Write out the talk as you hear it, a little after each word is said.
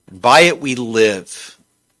and by it we live.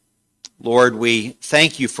 Lord, we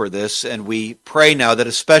thank you for this, and we pray now that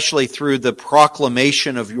especially through the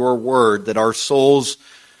proclamation of your word, that our souls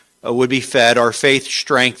would be fed, our faith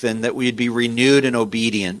strengthened, that we'd be renewed in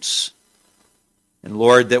obedience. And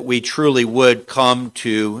Lord, that we truly would come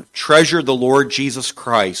to treasure the Lord Jesus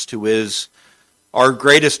Christ, who is our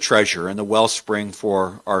greatest treasure and the wellspring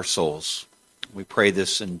for our souls. We pray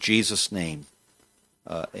this in Jesus' name.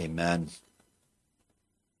 Amen.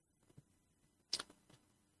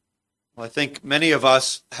 Well, I think many of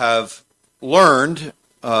us have learned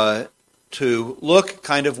to look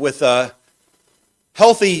kind of with a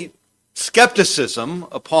healthy skepticism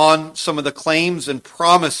upon some of the claims and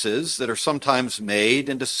promises that are sometimes made,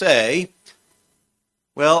 and to say,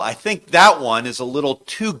 well, I think that one is a little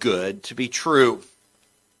too good to be true.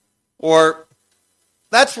 Or,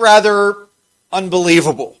 that's rather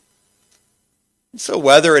unbelievable. So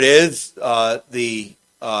whether it is the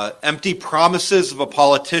empty promises of a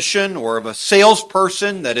politician or of a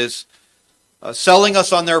salesperson that is selling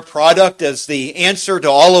us on their product as the answer to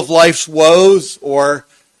all of life's woes, or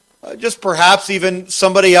just perhaps even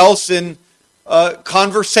somebody else in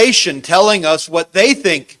conversation telling us what they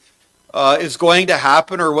think is going to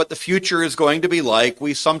happen or what the future is going to be like,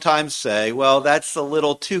 we sometimes say, well, that's a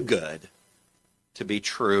little too good to be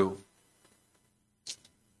true.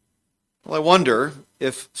 Well, I wonder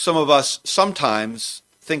if some of us sometimes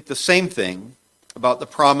think the same thing about the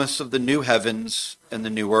promise of the new heavens and the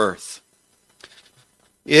new earth.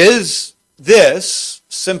 Is this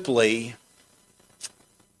simply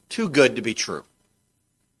too good to be true?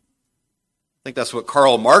 I think that's what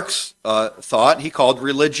Karl Marx thought. He called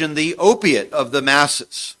religion the opiate of the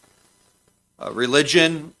masses.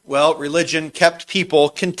 Religion kept people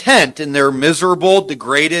content in their miserable,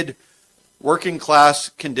 degraded, working class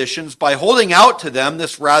conditions by holding out to them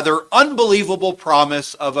this rather unbelievable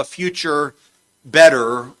promise of a future,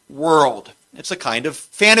 better world. It's a kind of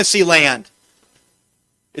fantasy land.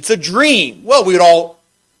 It's a dream. Well, we'd all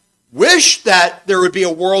wish that there would be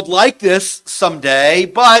a world like this someday,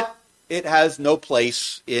 but it has no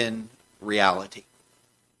place in reality.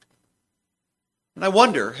 And I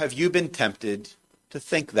wonder, have you been tempted to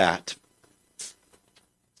think that?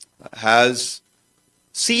 Has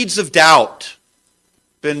seeds of doubt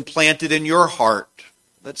been planted in your heart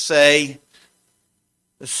that say,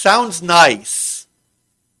 this sounds nice,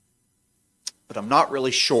 but I'm not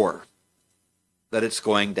really sure that it's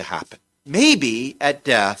going to happen? Maybe at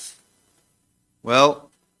death, well,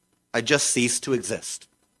 I just cease to exist,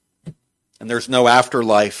 and there's no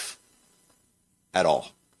afterlife at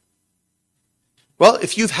all. Well,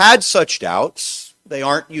 if you've had such doubts, they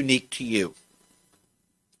aren't unique to you.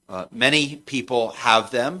 Many people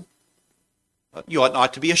have them. You ought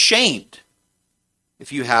not to be ashamed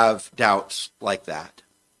if you have doubts like that.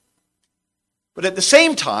 But at the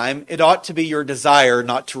same time, it ought to be your desire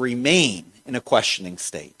not to remain in a questioning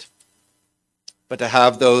state, but to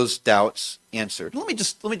have those doubts answered. Let me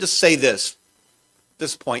just say this at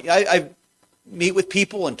this point. I meet with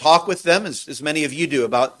people and talk with them, as many of you do,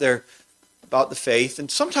 about the faith.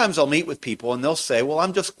 And sometimes I'll meet with people and they'll say, well,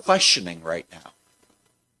 I'm just questioning right now.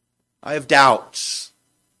 I have doubts.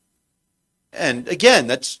 And again,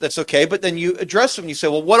 that's okay, but then you address them and you say,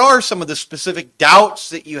 well, what are some of the specific doubts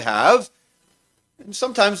that you have? And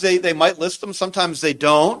sometimes they might list them, sometimes they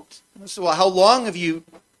don't. And I say, well, how long have you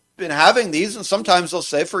been having these? And sometimes they'll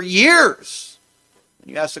say, for years. And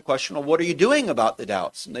you ask the question, well, what are you doing about the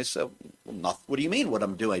doubts? And they say, well, what do you mean what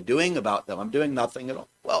I'm doing about them? I'm doing nothing at all.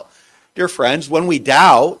 Well, dear friends, when we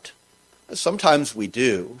doubt, as sometimes we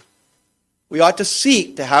do, we ought to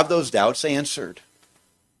seek to have those doubts answered,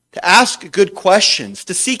 to ask good questions,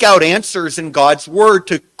 to seek out answers in God's word,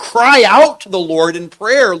 to cry out to the Lord in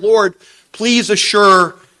prayer. Lord, please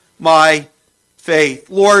assure my faith.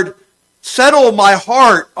 Lord, settle my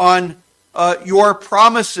heart on your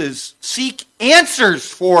promises. Seek answers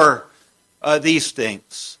for these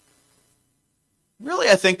things. Really,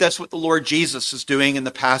 I think that's what the Lord Jesus is doing in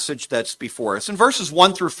the passage that's before us. In verses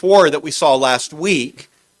 1 through 4 that we saw last week,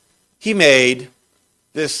 he made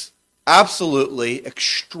this absolutely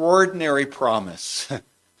extraordinary promise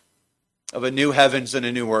of a new heavens and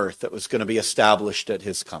a new earth that was going to be established at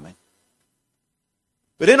his coming.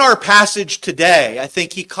 But in our passage today, I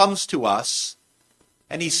think he comes to us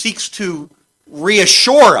and he seeks to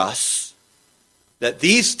reassure us that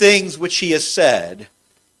these things which he has said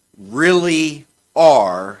really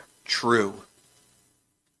are true.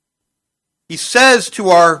 He says to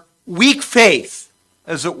our weak faith,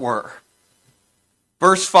 as it were,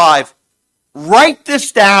 verse 5, write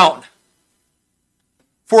this down,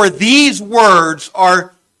 for these words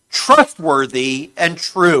are trustworthy and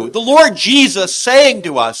true. The Lord Jesus saying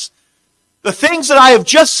to us, the things that I have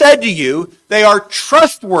just said to you, they are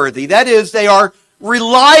trustworthy. That is, they are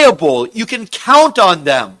reliable. You can count on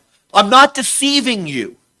them. I'm not deceiving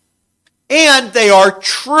you. And they are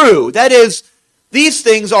true. That is, these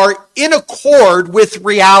things are in accord with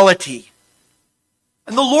reality.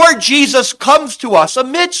 And the Lord Jesus comes to us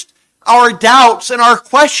amidst our doubts and our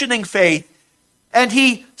questioning faith, and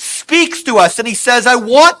he speaks to us and he says, I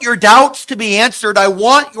want your doubts to be answered. I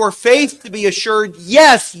want your faith to be assured.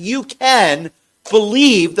 Yes, you can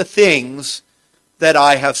believe the things that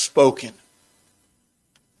I have spoken.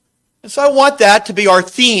 And so I want that to be our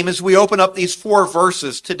theme as we open up these 4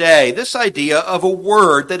 verses today. This idea of a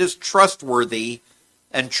word that is trustworthy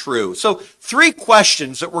and true. So 3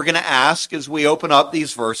 questions that we're going to ask as we open up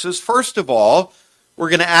these verses. First of all, we're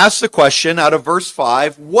going to ask the question out of verse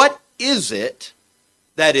 5, what is it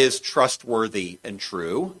that is trustworthy and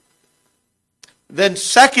true? Then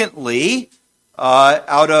secondly,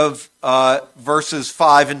 out of verses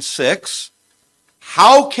 5 and 6,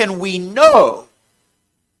 how can we know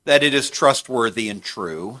that it is trustworthy and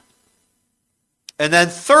true? And then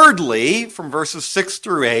thirdly, from verses 6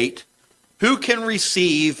 through 8, who can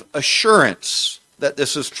receive assurance that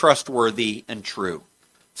this is trustworthy and true?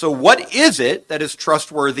 So what is it that is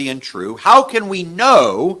trustworthy and true? How can we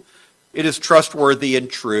know it is trustworthy and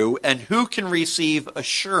true? And who can receive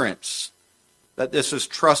assurance that this is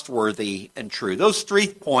trustworthy and true? Those 3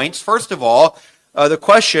 points. First of all, the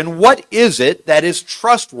question, what is it that is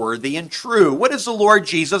trustworthy and true? What is the Lord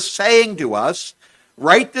Jesus saying to us?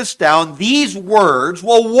 Write this down. These words,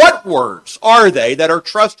 well, what words are they that are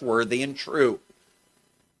trustworthy and true?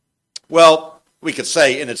 Well, we could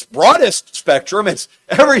say in its broadest spectrum, it's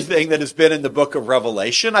everything that has been in the book of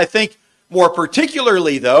Revelation. I think more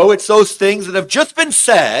particularly, though, it's those things that have just been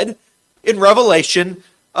said in Revelation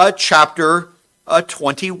chapter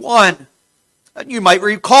 21. You might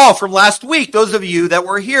recall from last week, those of you that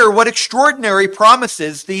were here, what extraordinary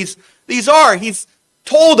promises these are. He's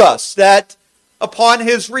told us that upon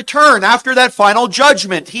his return, after that final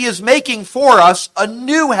judgment, he is making for us a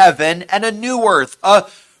new heaven and a new earth, a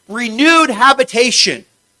renewed habitation,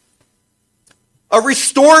 a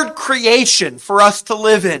restored creation for us to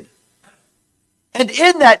live in. And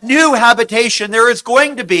in that new habitation, there is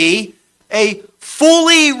going to be a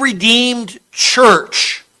fully redeemed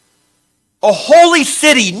church, a holy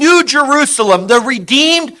city, New Jerusalem, the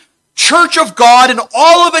redeemed church of God in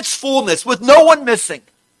all of its fullness, with no one missing,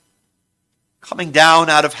 coming down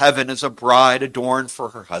out of heaven as a bride adorned for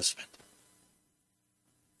her husband.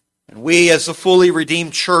 And we as a fully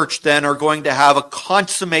redeemed church then are going to have a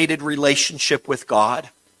consummated relationship with God,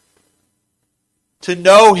 to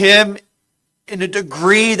know him in a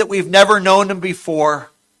degree that we've never known him before,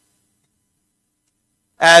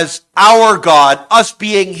 as our God, us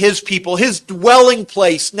being his people, his dwelling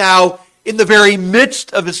place now in the very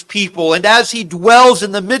midst of his people. And as he dwells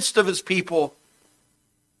in the midst of his people,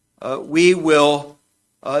 we will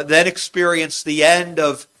then experience the end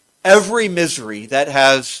of every misery that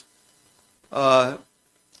has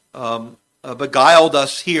beguiled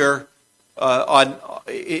us here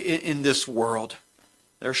in this world.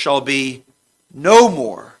 There shall be no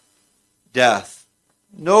more death,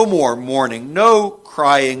 no more mourning, no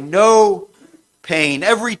crying, no pain.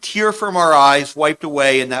 Every tear from our eyes wiped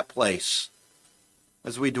away in that place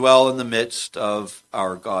as we dwell in the midst of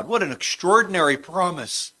our God. What an extraordinary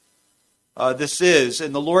promise this is.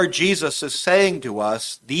 And the Lord Jesus is saying to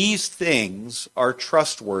us, these things are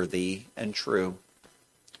trustworthy and true.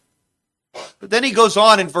 But then he goes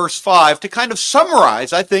on in verse 5 to kind of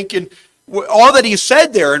summarize, I think, in all that he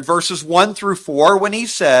said there in verses 1 through 4, when he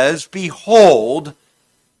says, behold,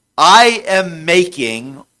 I am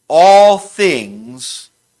making all things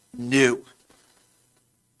new.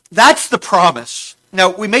 That's the promise. Now,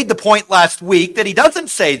 we made the point last week that he doesn't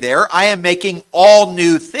say there, I am making all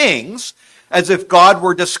new things, as if God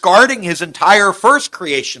were discarding his entire first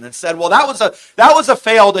creation and said, well, that was a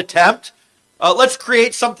failed attempt. Let's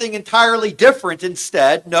create something entirely different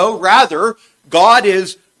instead. No, rather, God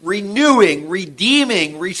is renewing,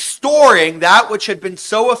 redeeming, restoring that which had been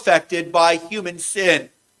so affected by human sin.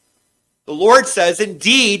 The Lord says,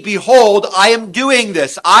 indeed, behold, I am doing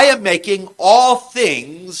this. I am making all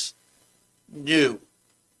things new.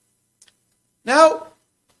 Now,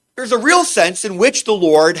 there's a real sense in which the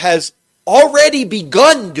Lord has already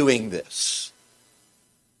begun doing this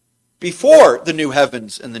before the new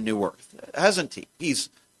heavens and the new earth, hasn't he? He's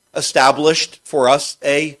established for us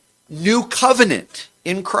a new covenant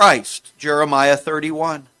in Christ, Jeremiah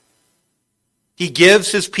 31. He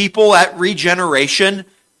gives his people at regeneration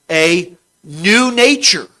a new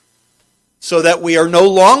nature, so that we are no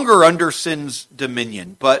longer under sin's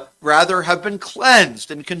dominion, but rather have been cleansed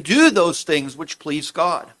and can do those things which please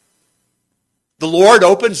God. The Lord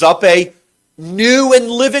opens up a new and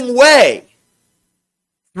living way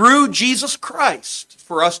through Jesus Christ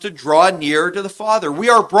for us to draw near to the Father. We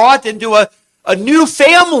are brought into a new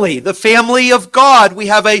family, the family of God. We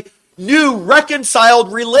have a new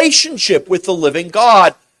reconciled relationship with the living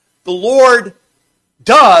God. The Lord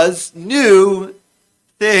does new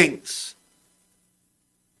things.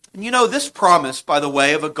 And you know, this promise, by the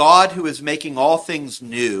way, of a God who is making all things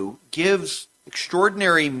new gives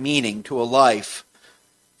extraordinary meaning to a life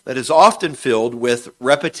that is often filled with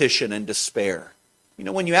repetition and despair. You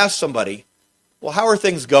know, when you ask somebody, well, how are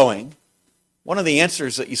things going? One of the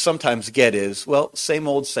answers that you sometimes get is, well, same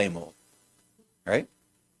old, right?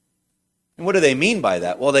 And what do they mean by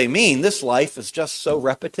that? Well, they mean this life is just so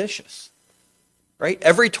repetitious, right?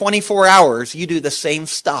 Every 24 hours, you do the same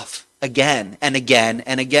stuff again and again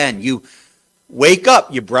and again. You wake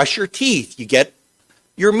up, you brush your teeth, you get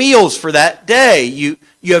your meals for that day. You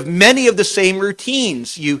have many of the same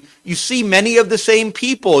routines. You see many of the same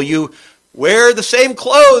people. You wear the same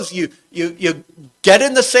clothes. You get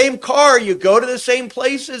in the same car. You go to the same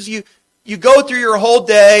places. You go through your whole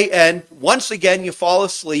day, and once again you fall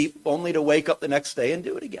asleep, only to wake up the next day and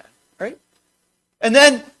do it again, right? And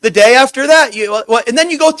then the day after that, and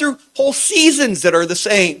then you go through whole seasons that are the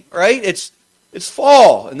same, right? It's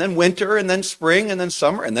fall, and then winter, and then spring, and then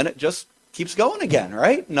summer, and then it just keeps going again,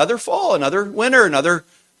 right? Another fall, another winter, another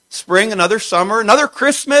spring, another summer, another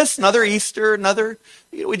Christmas, another Easter,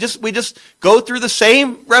 we just go through the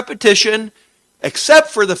same repetition,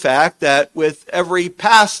 except for the fact that with every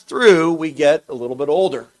pass through, we get a little bit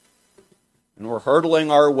older. And we're hurtling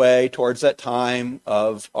our way towards that time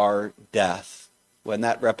of our death, when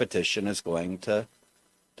that repetition is going to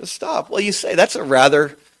stop. Well, you say, that's a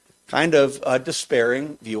rather kind of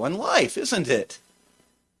despairing view on life, isn't it?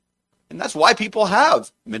 And that's why people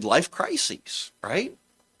have midlife crises, right?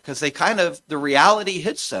 Because the reality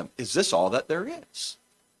hits them. Is this all that there is?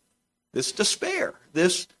 This despair,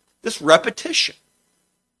 this repetition.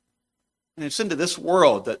 And it's into this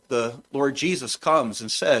world that the Lord Jesus comes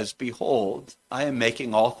and says, behold, I am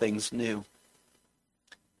making all things new.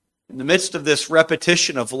 In the midst of this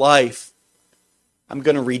repetition of life, I'm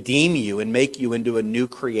going to redeem you and make you into a new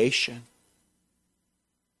creation.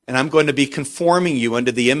 And I'm going to be conforming you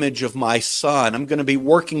unto the image of my Son. I'm going to be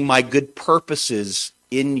working my good purposes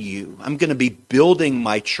in you. I'm going to be building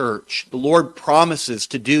my church. The Lord promises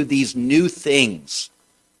to do these new things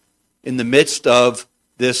in the midst of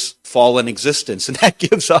this fallen existence. And that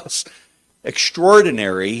gives us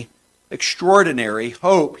extraordinary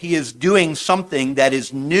hope. He is doing something that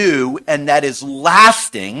is new and that is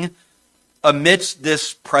lasting amidst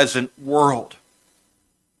this present world.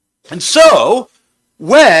 And so,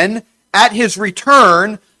 when at his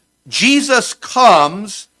return, Jesus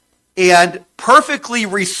comes and perfectly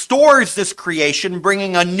restores this creation,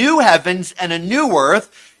 bringing a new heavens and a new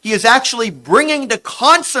earth, he is actually bringing to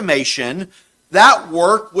consummation that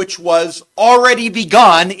work which was already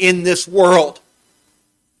begun in this world.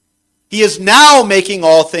 He is now making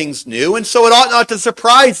all things new, and so it ought not to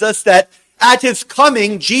surprise us that at his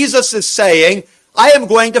coming, Jesus is saying, I am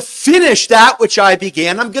going to finish that which I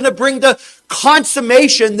began. I'm going to bring to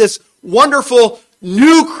consummation this wonderful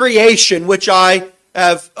new creation which I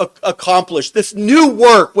have accomplished, this new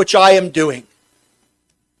work which I am doing.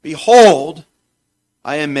 Behold,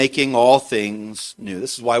 I am making all things new.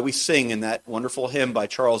 This is why we sing in that wonderful hymn by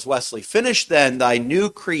Charles Wesley, finish then thy new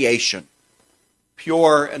creation,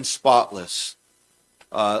 pure and spotless,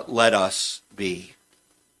 let us be.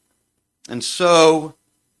 And so,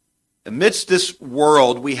 amidst this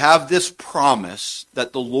world, we have this promise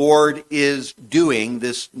that the Lord is doing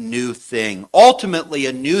this new thing. Ultimately,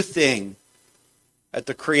 a new thing at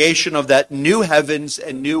the creation of that new heavens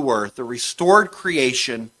and new earth, the restored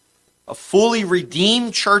creation, a fully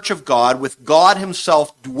redeemed church of God with God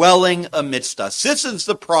himself dwelling amidst us. This is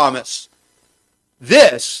the promise.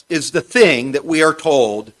 This is the thing that we are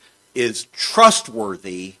told is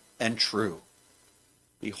trustworthy and true.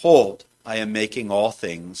 Behold, I am making all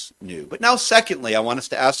things new. But now, secondly, I want us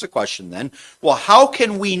to ask the question then, well, how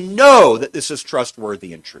can we know that this is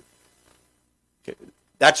trustworthy and true? Okay,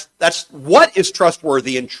 that's what is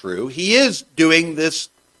trustworthy and true. He is doing this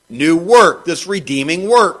new work, this redeeming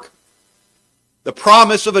work. The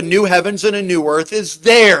promise of a new heavens and a new earth is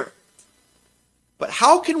there. But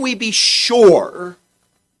how can we be sure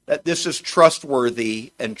that this is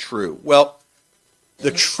trustworthy and true? Well, the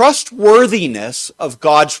trustworthiness of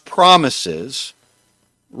God's promises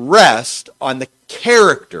rest on the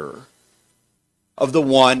character of the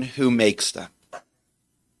one who makes them.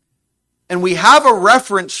 And we have a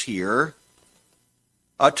reference here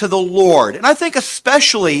to the Lord. And I think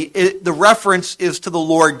especially the reference is to the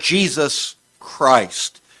Lord Jesus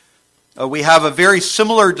Christ. We have a very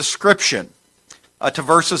similar description to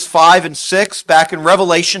verses 5 and 6 back in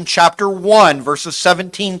Revelation chapter 1, verses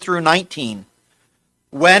 17 through 19.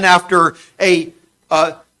 When after a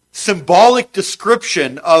symbolic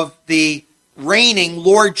description of the reigning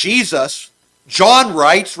Lord Jesus, John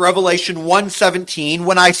writes, Revelation 1:17,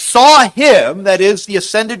 when I saw him, that is the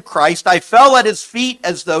ascended Christ, I fell at his feet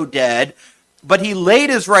as though dead, but he laid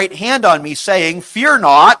his right hand on me, saying, fear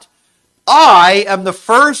not, I am the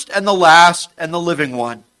first and the last and the living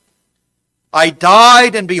one. I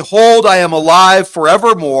died, and behold, I am alive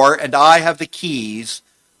forevermore, and I have the keys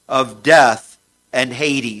of death and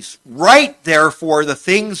Hades. Write therefore the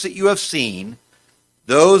things that you have seen,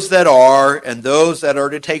 those that are and those that are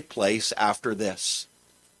to take place after this.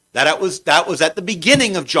 That was at the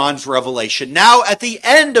beginning of John's revelation. Now at the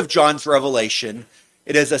end of John's revelation,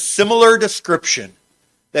 it is a similar description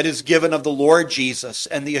that is given of the Lord Jesus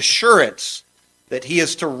and the assurance that he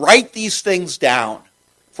is to write these things down,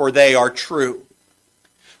 for they are true.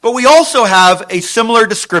 But we also have a similar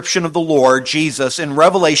description of the Lord Jesus in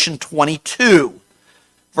Revelation 22,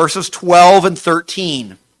 verses 12 and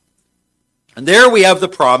 13. And there we have the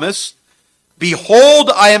promise, behold,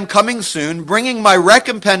 I am coming soon, bringing my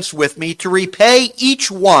recompense with me to repay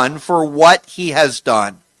each one for what he has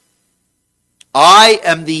done. I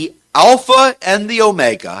am the Alpha and the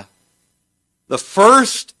Omega, the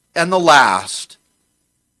first and the last,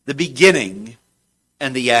 the beginning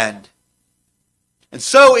and the end. And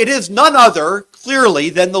so it is none other, clearly,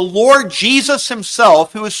 than the Lord Jesus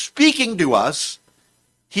himself who is speaking to us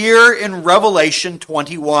here in Revelation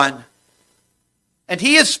 21. And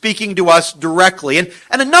he is speaking to us directly. And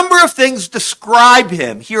a number of things describe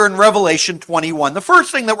him here in Revelation 21. The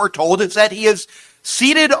first thing that we're told is that he is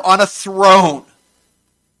seated on a throne.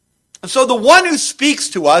 And so the one who speaks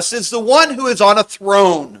to us is the one who is on a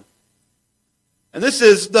throne. And this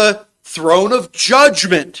is the throne of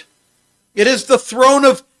judgment. It is the throne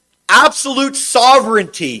of absolute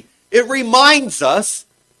sovereignty. It reminds us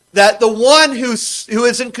that the one who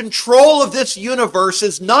is in control of this universe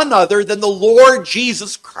is none other than the Lord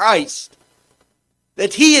Jesus Christ.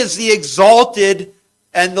 That he is the exalted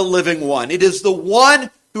and the living one. It is the one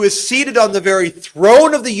who is seated on the very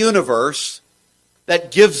throne of the universe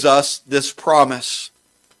that gives us this promise.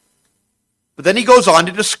 But then he goes on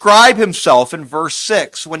to describe himself in verse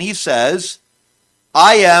 6 when he says,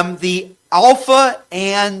 I am the Alpha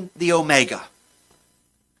and the Omega.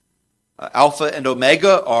 Alpha and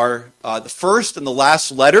Omega are the first and the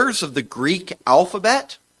last letters of the Greek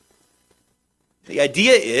alphabet. The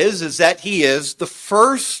idea is that he is the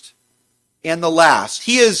first and the last.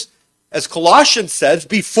 He is, as Colossians says,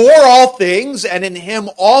 before all things, and in him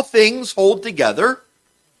all things hold together.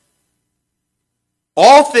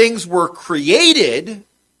 All things were created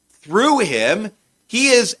through him. He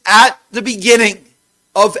is at the beginning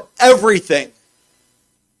of everything.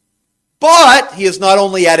 But he is not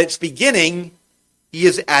only at its beginning, he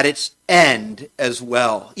is at its end as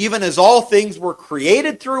well. Even as all things were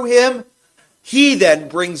created through him, he then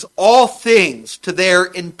brings all things to their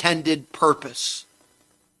intended purpose.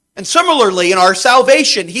 And similarly, in our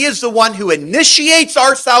salvation, he is the one who initiates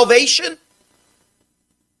our salvation,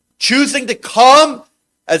 choosing to come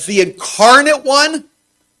as the incarnate one,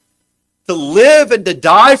 to live and to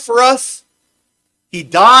die for us. He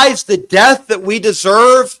dies the death that we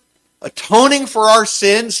deserve, atoning for our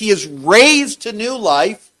sins. He is raised to new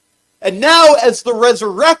life. And now, as the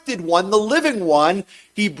resurrected one, the living one,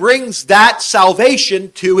 he brings that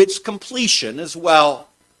salvation to its completion as well.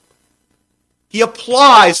 He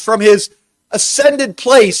applies from his ascended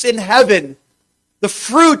place in heaven the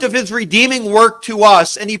fruit of his redeeming work to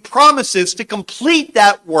us, and he promises to complete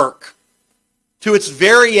that work to its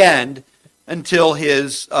very end until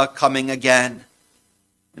his coming again.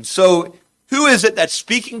 And so, who is it that's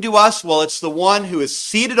speaking to us? Well, it's the one who is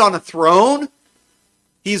seated on a throne.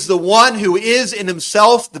 He's the one who is in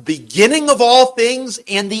himself the beginning of all things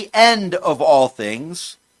and the end of all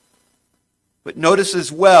things. But notice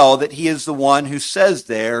as well that he is the one who says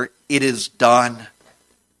there, it is done.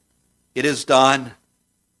 It is done.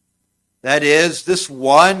 That is, this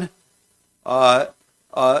one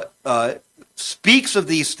speaks of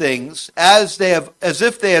these things as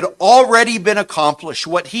if they had already been accomplished.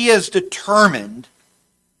 What he has determined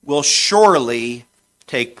will surely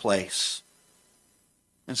take place.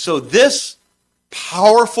 And so this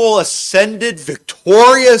powerful, ascended,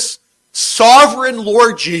 victorious, sovereign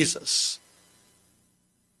Lord Jesus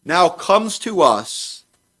now comes to us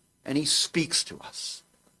and he speaks to us.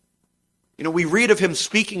 You know, we read of him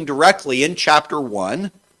speaking directly in chapter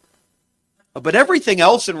 1, but everything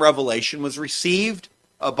else in Revelation was received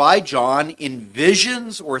by John in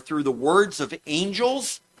visions or through the words of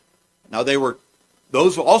angels. Now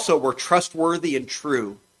those also were trustworthy and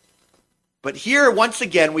true. But here, once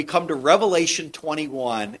again, we come to Revelation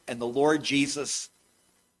 21, and the Lord Jesus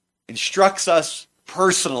instructs us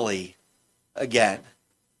personally again.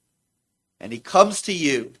 And he comes to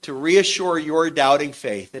you to reassure your doubting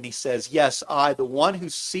faith. And he says, yes, I, the one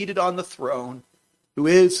who's seated on the throne, who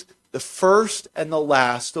is the first and the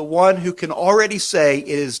last, the one who can already say it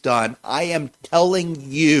is done, I am telling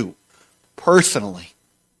you personally,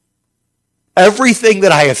 everything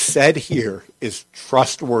that I have said here is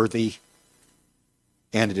trustworthy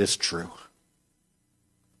and it is true.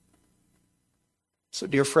 So,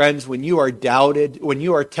 dear friends, when you are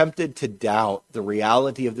tempted to doubt the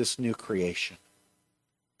reality of this new creation,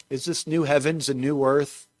 is this new heavens and new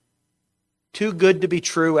earth too good to be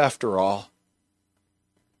true after all?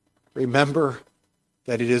 Remember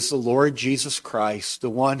that it is the Lord Jesus Christ, the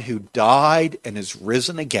one who died and is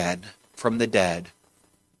risen again from the dead,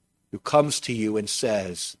 who comes to you and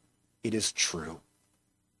says, it is true.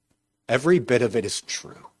 Every bit of it is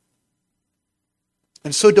true.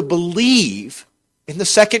 And so to believe in the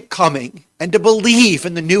second coming and to believe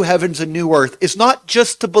in the new heavens and new earth is not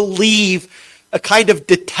just to believe a kind of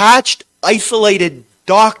detached, isolated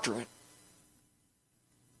doctrine,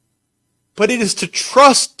 but it is to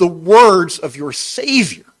trust the words of your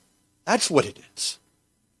Savior. That's what it is.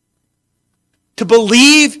 To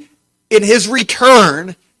believe in his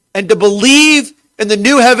return and to believe in the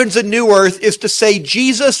new heavens and new earth is to say,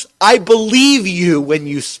 Jesus, I believe you when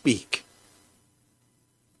you speak.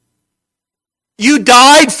 You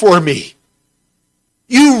died for me.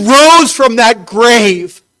 You rose from that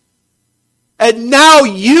grave. And now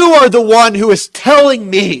you are the one who is telling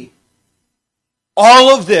me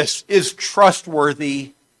all of this is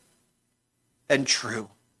trustworthy and true.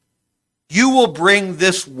 You will bring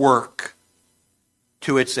this work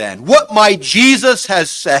to its end. What my Jesus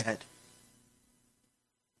has said,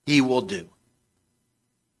 he will do.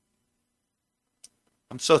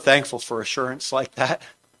 I'm so thankful for assurance like that.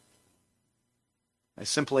 I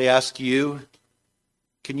simply ask you,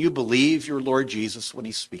 can you believe your Lord Jesus when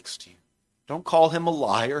he speaks to you? Don't call him a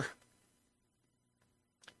liar.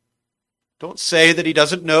 Don't say that he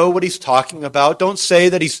doesn't know what he's talking about. Don't say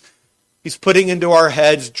that he's putting into our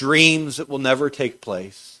heads dreams that will never take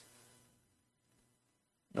place.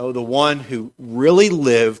 No, the one who really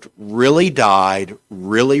lived, really died,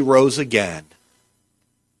 really rose again,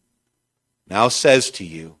 now says to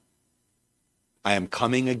you, I am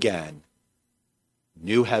coming again.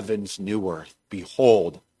 New heavens, new earth.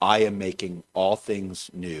 Behold, I am making all things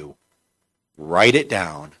new. Write it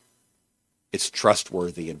down. It's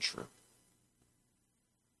trustworthy and true.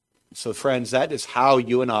 So, friends, that is how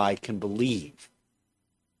you and I can believe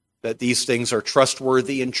that these things are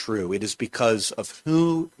trustworthy and true. It is because of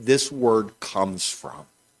who this word comes from.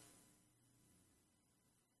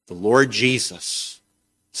 The Lord Jesus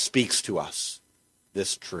speaks to us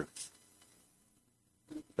this truth.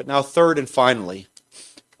 But now, third and finally,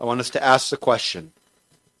 I want us to ask the question,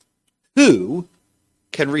 who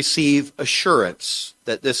can receive assurance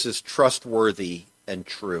that this is trustworthy and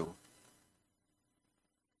true?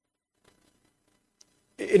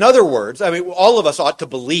 In other words, I mean, all of us ought to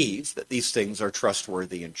believe that these things are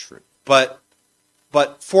trustworthy and true. But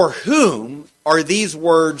for whom are these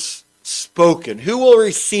words spoken? Who will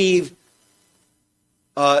receive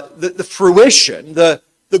the fruition, the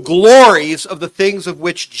glories of the things of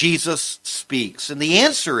which Jesus speaks? And the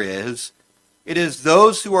answer is, it is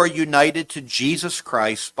those who are united to Jesus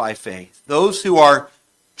Christ by faith. Those who are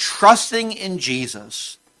trusting in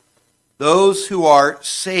Jesus. Those who are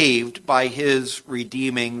saved by his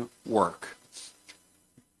redeeming work.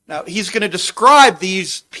 Now, he's going to describe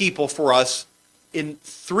these people for us in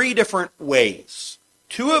three different ways.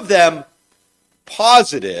 Two of them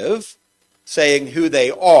positive, saying who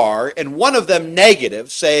they are, and one of them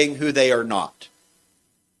negative, saying who they are not.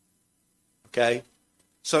 Okay?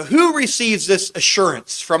 So who receives this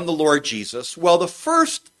assurance from the Lord Jesus? Well, the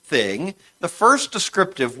first thing, the first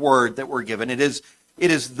descriptive word that we're given, it is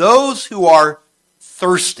those who are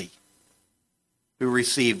thirsty who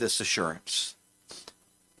receive this assurance.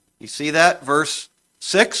 You see that? Verse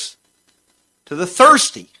 6. To the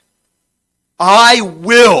thirsty, I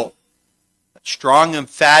will. Strong,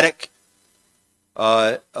 emphatic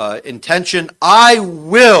intention. I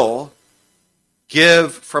will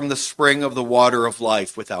give from the spring of the water of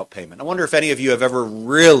life without payment. I wonder if any of you have ever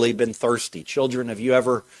really been thirsty. Children, have you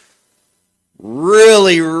ever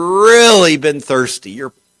really been thirsty?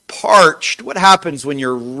 You're parched. What happens when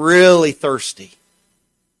you're really thirsty?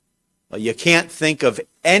 Well, you can't think of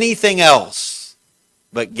anything else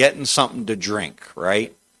but getting something to drink,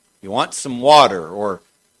 right? You want some water or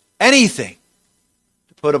anything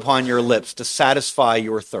to put upon your lips to satisfy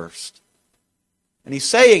your thirst. And he's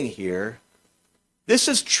saying here, this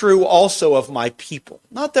is true also of my people.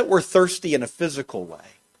 Not that we're thirsty in a physical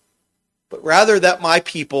way, but rather that my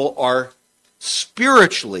people are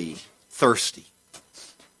spiritually thirsty.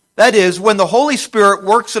 That is, when the Holy Spirit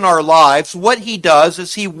works in our lives, what he does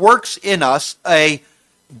is he works in us a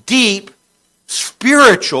deep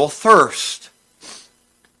spiritual thirst.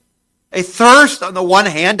 A thirst, on the one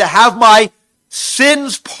hand, to have my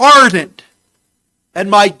sins pardoned and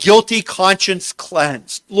my guilty conscience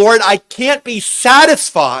cleansed. Lord, I can't be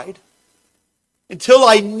satisfied until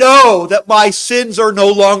I know that my sins are no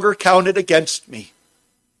longer counted against me,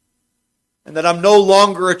 and that I'm no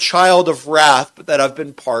longer a child of wrath, but that I've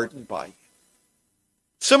been pardoned by you.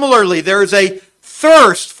 Similarly, there is a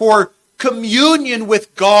thirst for communion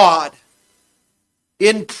with God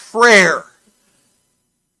in prayer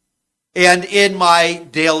and in my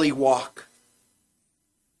daily walk.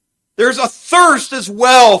 There's a thirst as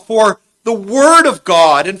well for the Word of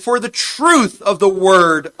God and for the truth of the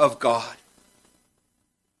Word of God.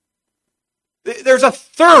 There's a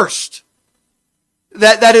thirst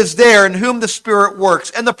that is there in whom the Spirit works.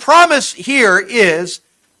 And the promise here is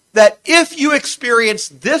that if you experience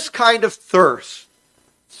this kind of thirst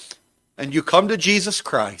and you come to Jesus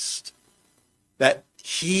Christ, that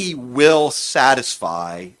he will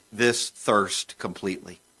satisfy this thirst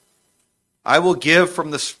completely. I will give from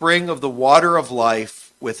the spring of the water of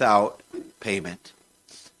life without payment.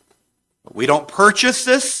 We don't purchase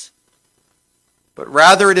this, but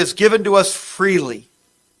rather it is given to us freely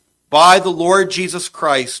by the Lord Jesus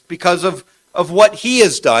Christ because of what he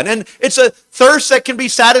has done. And it's a thirst that can be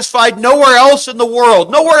satisfied nowhere else in the world.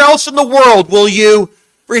 Nowhere else in the world will you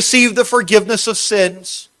receive the forgiveness of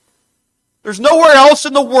sins. There's nowhere else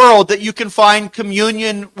in the world that you can find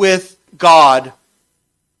communion with God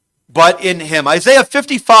but in him. Isaiah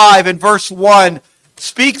 55 and verse 1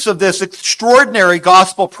 speaks of this extraordinary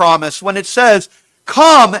gospel promise when it says,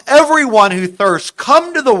 "Come, everyone who thirsts,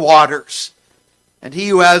 come to the waters. And he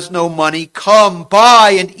who has no money, come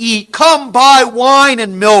buy and eat. Come buy wine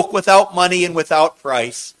and milk without money and without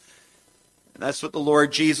price." And that's what the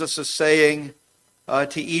Lord Jesus is saying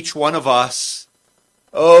to each one of us.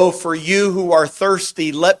 Oh, for you who are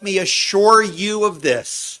thirsty, let me assure you of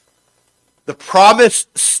this. The promise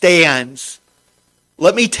stands.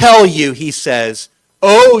 Let me tell you, he says,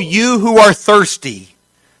 oh, you who are thirsty,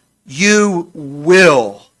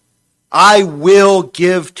 I will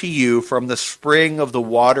give to you from the spring of the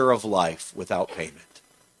water of life without payment.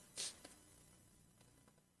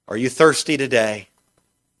 Are you thirsty today?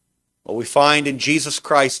 Well, we find in Jesus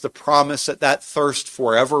Christ the promise that that thirst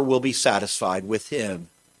forever will be satisfied with him.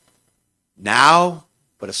 Now,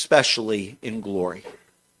 but especially in glory.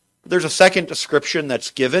 There's a second description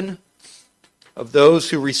that's given of those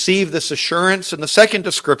who receive this assurance, and the second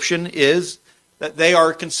description is that they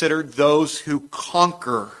are considered those who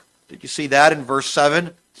conquer. Did you see that in verse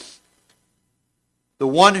 7? The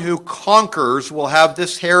one who conquers will have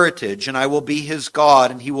this heritage, and I will be his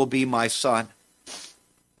God, and he will be my son.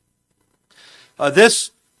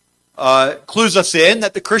 This clues us in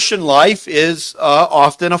that the Christian life is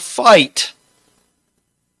often a fight.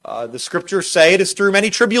 The scriptures say it is through many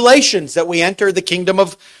tribulations that we enter the kingdom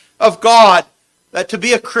of God. That to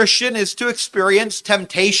be a Christian is to experience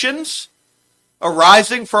temptations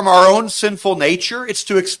arising from our own sinful nature. It's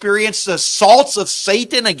to experience the assaults of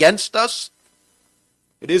Satan against us.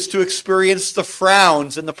 It is to experience the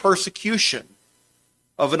frowns and the persecution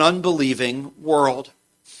of an unbelieving world.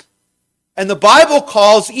 And the Bible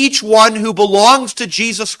calls each one who belongs to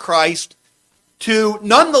Jesus Christ to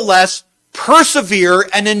nonetheless persevere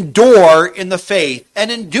and endure in the faith, and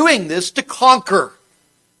in doing this to conquer.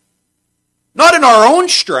 Not in our own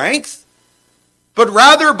strength, but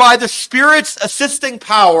rather by the Spirit's assisting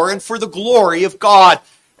power and for the glory of God.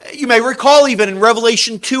 You may recall even in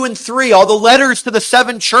Revelation 2 and 3, all the letters to the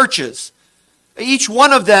 7 churches, each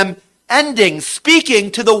one of them ending,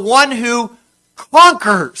 speaking to the one who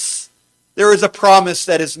conquers. There is a promise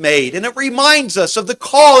that is made, and it reminds us of the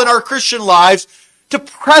call in our Christian lives to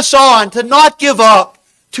press on, to not give up,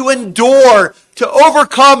 to endure, to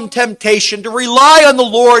overcome temptation, to rely on the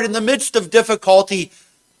Lord in the midst of difficulty,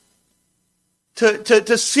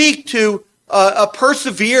 to seek to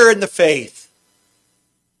persevere in the faith.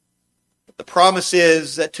 The promise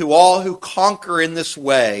is that to all who conquer in this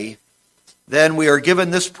way, then we are given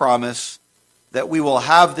this promise that we will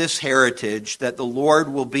have this heritage, that the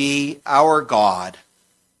Lord will be our God,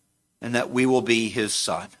 and that we will be his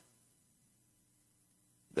son.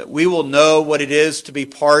 That we will know what it is to be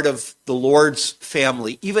part of the Lord's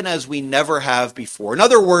family, even as we never have before. In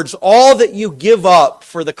other words, all that you give up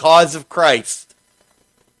for the cause of Christ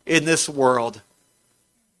in this world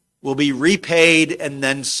will be repaid and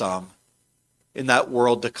then some in that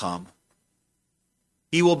world to come.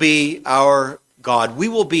 He will be our God. We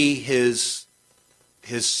will be his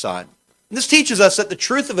son. And this teaches us that the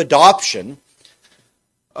truth of adoption,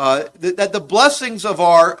 that the blessings of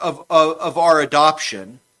our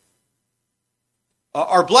adoption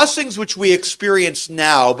are blessings which we experience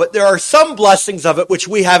now, but there are some blessings of it which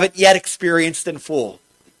we haven't yet experienced in full.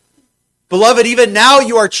 Beloved, even now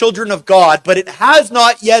you are children of God, but it has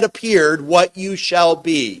not yet appeared what you shall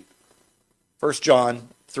be. 1 John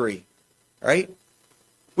 3, right?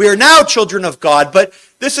 We are now children of God, but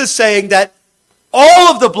this is saying that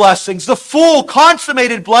all of the blessings, the full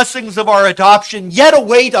consummated blessings of our adoption yet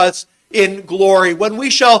await us in glory, when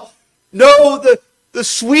we shall know the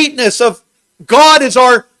sweetness of God as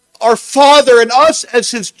our Father and us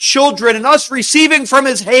as his children, and us receiving from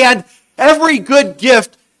his hand every good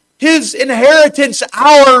gift, his inheritance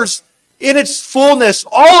ours in its fullness.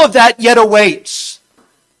 All of that yet awaits.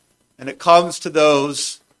 And it comes to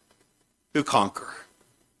those who conquer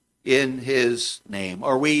in his name.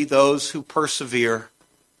 Are we those who persevere,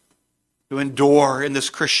 who endure in this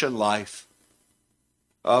Christian life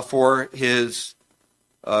for his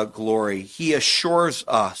glory? He assures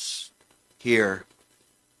us here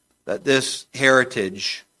that this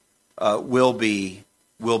heritage will be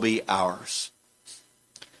ours.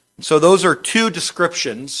 So those are two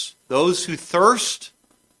descriptions: those who thirst,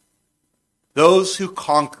 those who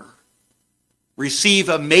conquer, receive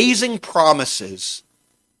amazing promises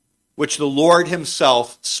which the Lord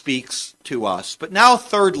himself speaks to us. But now,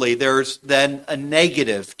 thirdly, there's then a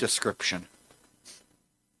negative description.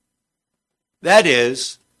 That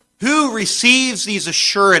is, who receives these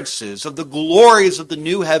assurances of the glories of the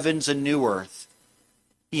new heavens and new earth?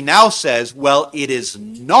 He now says, well, it is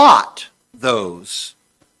not those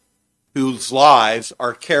whose lives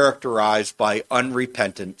are characterized by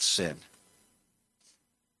unrepentant sin.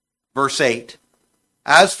 Verse 8,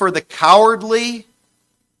 as for the cowardly,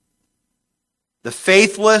 the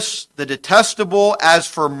faithless, the detestable, as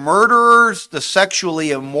for murderers, the sexually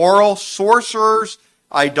immoral, sorcerers,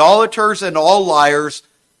 idolaters, and all liars,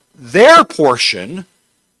 their portion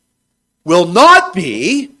will not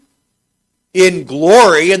be in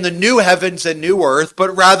glory in the new heavens and new earth,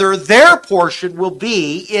 but rather their portion will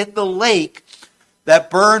be in the lake that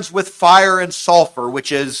burns with fire and sulfur,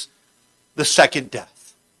 which is the second death.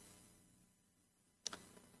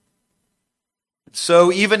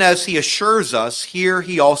 So even as he assures us, here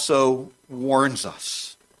he also warns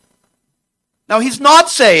us. Now he's not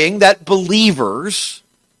saying that believers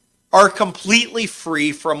are completely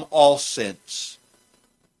free from all sins,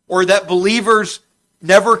 or that believers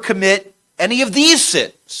never commit any of these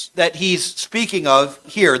sins that he's speaking of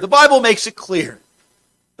here. The Bible makes it clear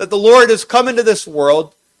that the Lord has come into this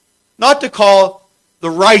world not to call the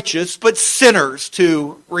righteous, but sinners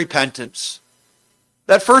to repentance.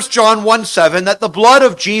 That 1 John 1:7, that the blood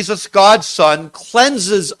of Jesus, God's Son,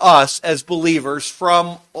 cleanses us as believers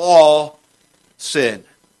from all sin.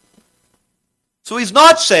 So he's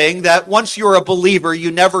not saying that once you're a believer, you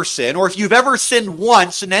never sin, or if you've ever sinned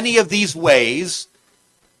once in any of these ways,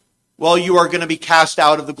 well, you are going to be cast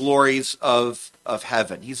out of the glories of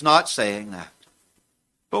heaven. He's not saying that.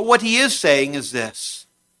 But what he is saying is this.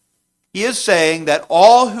 He is saying that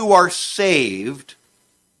all who are saved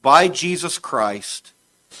by Jesus Christ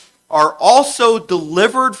are also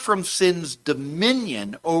delivered from sin's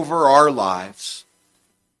dominion over our lives,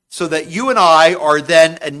 so that you and I are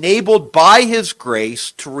then enabled by his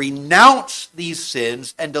grace to renounce these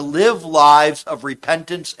sins and to live lives of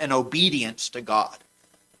repentance and obedience to God.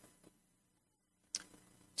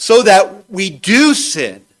 So that we do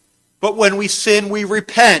sin, but when we sin, we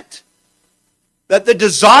repent. That the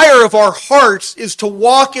desire of our hearts is to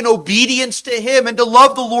walk in obedience to him and to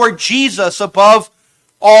love the Lord Jesus above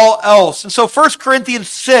all else. And so 1 Corinthians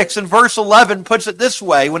 6 and verse 11 puts it this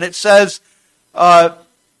way when it says,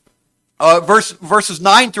 verses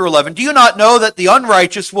 9 through 11, do you not know that the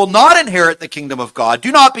unrighteous will not inherit the kingdom of God?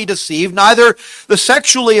 Do not be deceived, neither the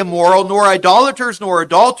sexually immoral, nor idolaters, nor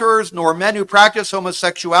adulterers, nor men who practice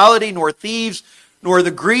homosexuality, nor thieves, nor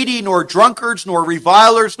the greedy, nor drunkards, nor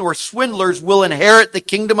revilers, nor swindlers will inherit the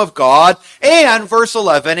kingdom of God. And, verse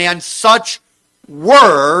 11, and such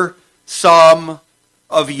were some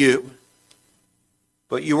of you.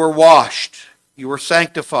 But you were washed, you were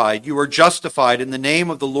sanctified, you were justified in the name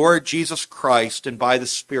of the Lord Jesus Christ and by the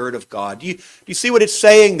Spirit of God. Do you see what it's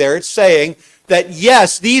saying there? It's saying that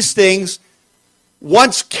yes, these things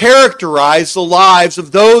once characterized the lives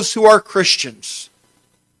of those who are Christians.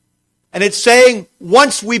 And it's saying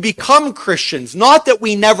once we become Christians, not that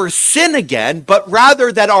we never sin again, but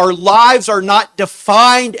rather that our lives are not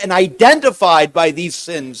defined and identified by these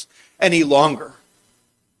sins any longer.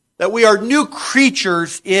 That we are new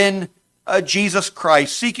creatures in Jesus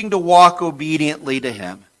Christ, seeking to walk obediently to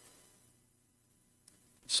Him.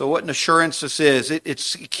 So what an assurance this is.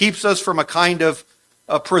 It keeps us from a kind of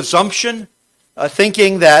a presumption,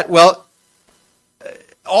 thinking that, well,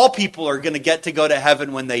 all people are going to go to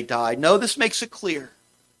heaven when they die. No, this makes it clear.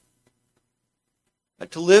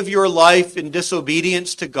 That to live your life in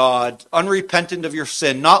disobedience to God, unrepentant of your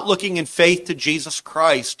sin, not looking in faith to Jesus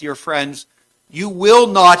Christ, dear friends, you will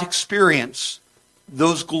not experience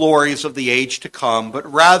those glories of the age to come, but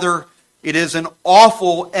rather it is an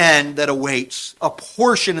awful end that awaits, a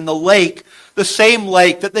portion in the lake, the same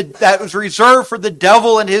lake that was reserved for the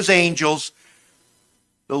devil and his angels,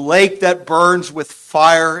 the lake that burns with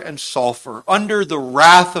fire and sulfur, under the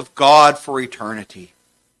wrath of God for eternity,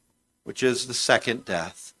 which is the second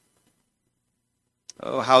death.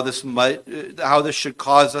 Oh, how this should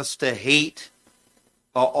cause us to hate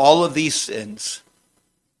all of these sins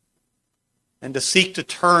and to seek to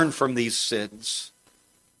turn from these sins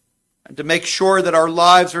and to make sure that our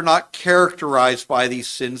lives are not characterized by these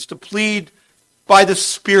sins, to plead by the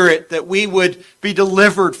Spirit that we would be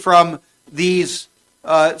delivered from these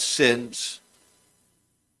sins,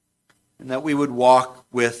 and that we would walk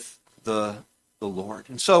with the Lord.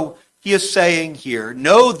 And so he is saying here,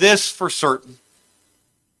 know this for certain,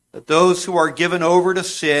 that those who are given over to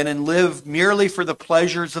sin and live merely for the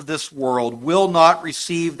pleasures of this world will not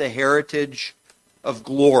receive the heritage of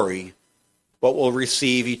glory, but will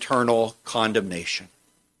receive eternal condemnation.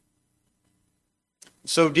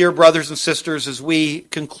 So, dear brothers and sisters, as we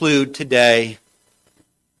conclude today,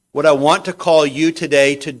 what I want to call you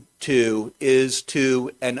today to is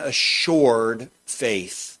to an assured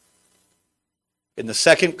faith in the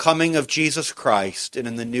second coming of Jesus Christ and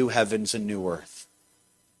in the new heavens and new earth.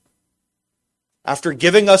 After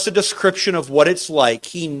giving us a description of what it's like,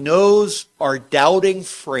 he knows our doubting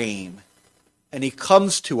frame, and he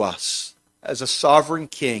comes to us as a sovereign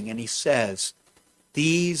king, and he says,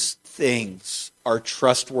 these things are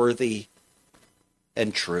trustworthy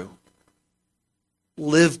and true.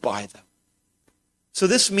 Live by them. So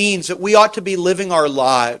this means that we ought to be living our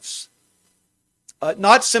lives,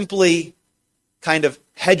 not simply kind of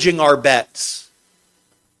hedging our bets.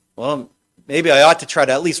 Well, maybe I ought to try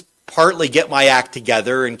to at least partly get my act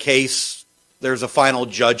together in case there's a final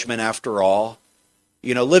judgment after all.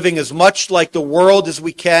 You know, living as much like the world as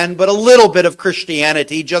we can, but a little bit of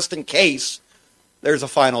Christianity just in case there's a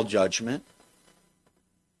final judgment.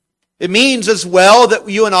 It means as well that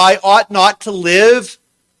you and I ought not to live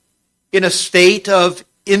in a state of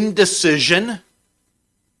indecision,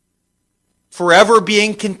 forever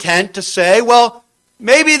being content to say, well,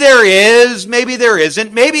 maybe there is, maybe there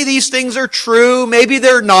isn't, maybe these things are true, maybe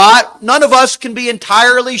they're not. None of us can be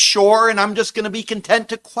entirely sure, and I'm just going to be content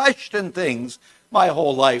to question things my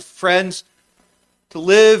whole life. Friends, to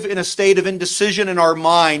live in a state of indecision in our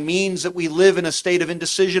mind means that we live in a state of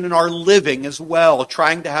indecision in our living as well,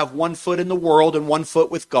 trying to have one foot in the world and one foot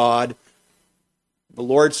with God. The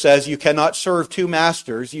Lord says you cannot serve two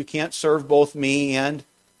masters. You can't serve both me and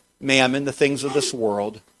mammon, the things of this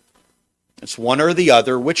world. It's one or the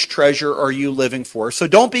other. Which treasure are you living for? So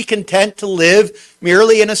don't be content to live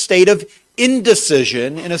merely in a state of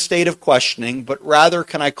indecision, in a state of questioning, but rather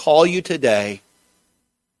can I call you today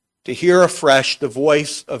to hear afresh the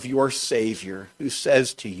voice of your Savior who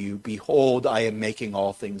says to you, behold, I am making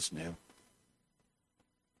all things new.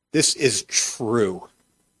 This is true.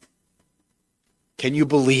 Can you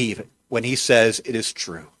believe it when he says it is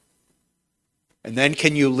true? And then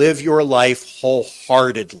can you live your life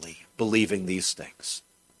wholeheartedly believing these things?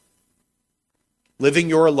 Living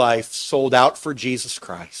your life sold out for Jesus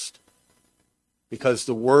Christ because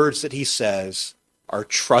the words that he says are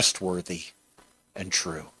trustworthy and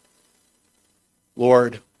true.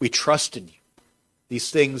 Lord, we trust in you.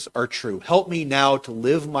 These things are true. Help me now to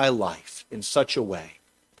live my life in such a way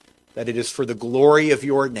that it is for the glory of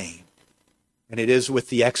your name, and it is with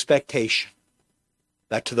the expectation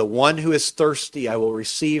that to the one who is thirsty I will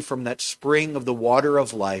receive from that spring of the water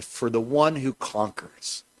of life. For the one who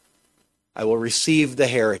conquers, I will receive the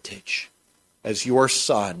heritage as your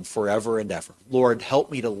son forever and ever. Lord,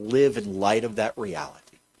 help me to live in light of that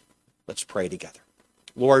reality. Let's pray together.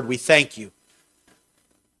 Lord, we thank you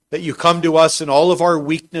that you come to us in all of our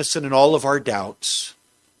weakness and in all of our doubts,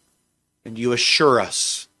 and you assure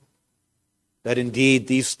us that indeed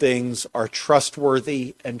these things are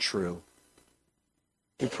trustworthy and true.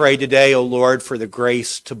 We pray today, O Lord, for the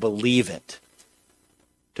grace to believe it,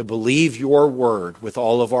 to believe your word with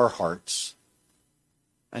all of our hearts,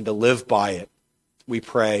 and to live by it. We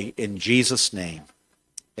pray in Jesus' name.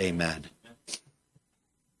 Amen.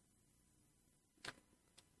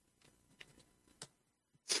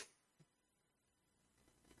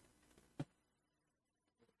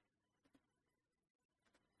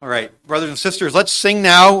 All right, brothers and sisters, let's sing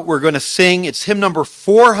now. We're going to sing. It's hymn number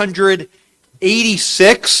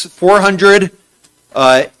 486.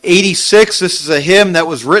 486. This is a hymn that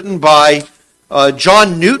was written by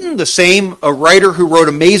John Newton, the same writer who wrote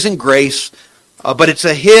Amazing Grace. But it's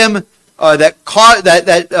a hymn in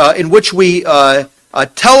which we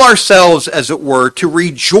tell ourselves, as it were, to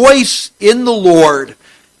rejoice in the Lord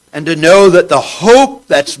and to know that the hope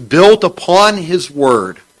that's built upon his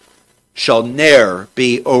word shall ne'er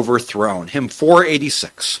be overthrown. Hymn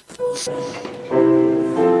 486.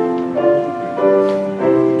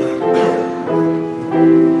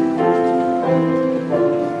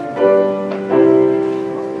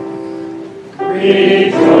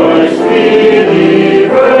 Rejoice,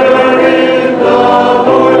 believer, in the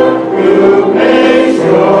Lord, who makes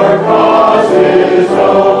your cause his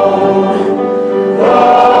own. The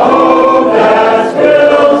hope that's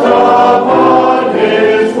built upon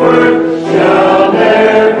his word shall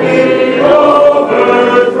ne'er be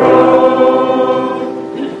overthrown.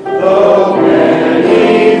 Though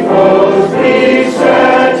many foes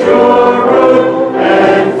beset your road,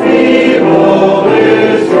 and feeble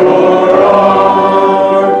is your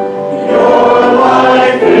arm, your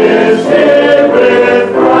life is hid with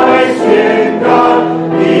Christ in God,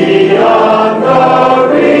 beyond the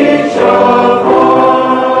reach of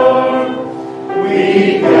harm.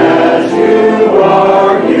 Weak as you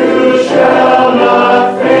are, you shall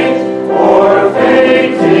not faint, or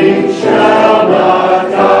fainting shall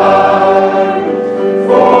not die.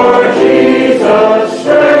 For Jesus,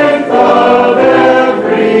 strength of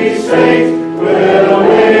every saint, will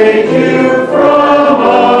aid you from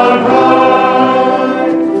on high.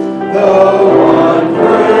 The one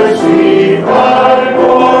perceived by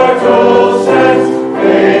mortal sense,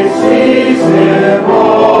 faith sees him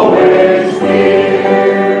always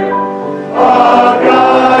near. A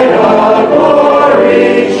guide, a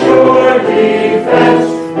glory, sure defense,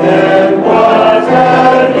 then what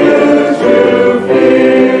have you to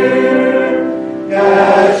fear?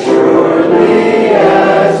 As surely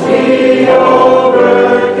as he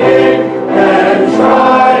overcame and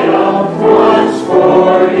triumphed once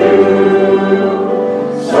for you,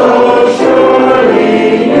 so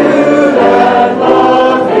surely you that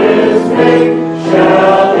love his name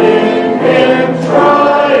shall in him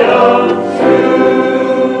triumph too.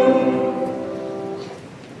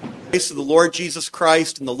 Grace of the Lord Jesus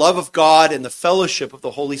Christ and the love of God and the fellowship of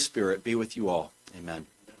the Holy Spirit be with you all. Amen.